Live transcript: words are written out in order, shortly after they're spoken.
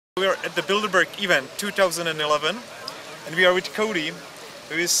We are at the Bilderberg event 2011 and we are with Cody,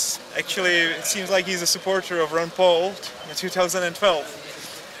 who is actually, it seems like he's a supporter of Ron Paul in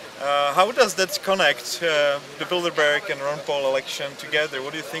 2012. How does that connect, the Bilderberg and Ron Paul election together?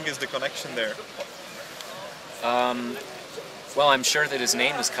 What do you think is the connection there? Well, I'm sure that his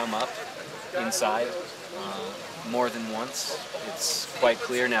name has come up inside more than once. It's quite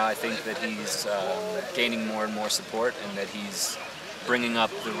clear now, I think, that he's gaining more and more support and that he's bringing up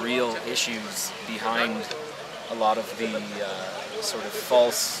the real issues behind a lot of the sort of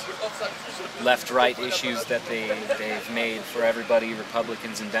false left-right issues that they've made for everybody,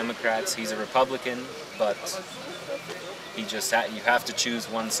 Republicans and Democrats. He's a Republican, but you have to choose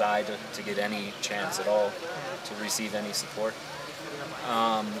one side to get any chance at all to receive any support.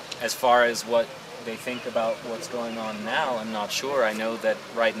 As far as what they think about what's going on now, I'm not sure. I know that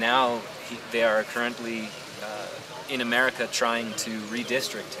right now they are currently in America trying to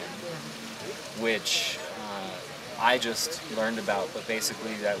redistrict him, which I just learned about, but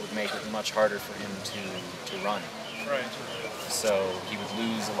basically that would make it much harder for him to run. Right. So he would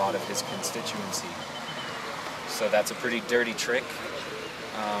lose a lot of his constituency. So that's a pretty dirty trick.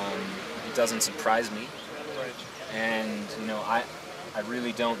 It doesn't surprise me. Right. And you know, I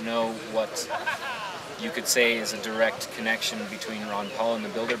really don't know what you could say is a direct connection between Ron Paul and the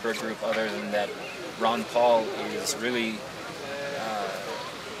Bilderberg group, other than that Ron Paul is really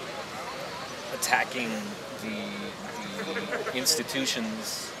attacking the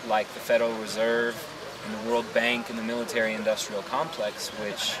institutions like the Federal Reserve and the World Bank and the military-industrial complex,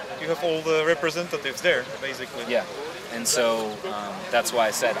 which... You have all the representatives there, basically. Yeah, and so that's why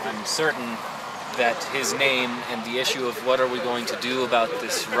I said I'm certain that his name and the issue of what are we going to do about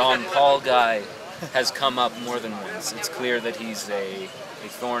this Ron Paul guy has come up more than once. It's clear that he's a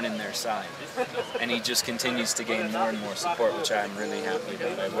thorn in their side, and he just continues to gain more and more support, which I'm really happy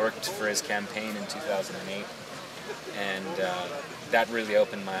about. I worked for his campaign in 2008, and that really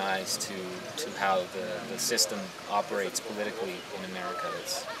opened my eyes to how the system operates politically in America.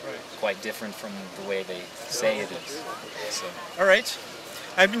 It's quite different from the way they say it is. So. All right.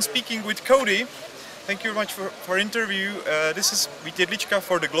 I've been speaking with Cody. Thank you very much for interview. This is Vít Jedlička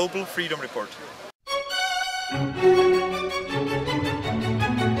for the Global Freedom Report.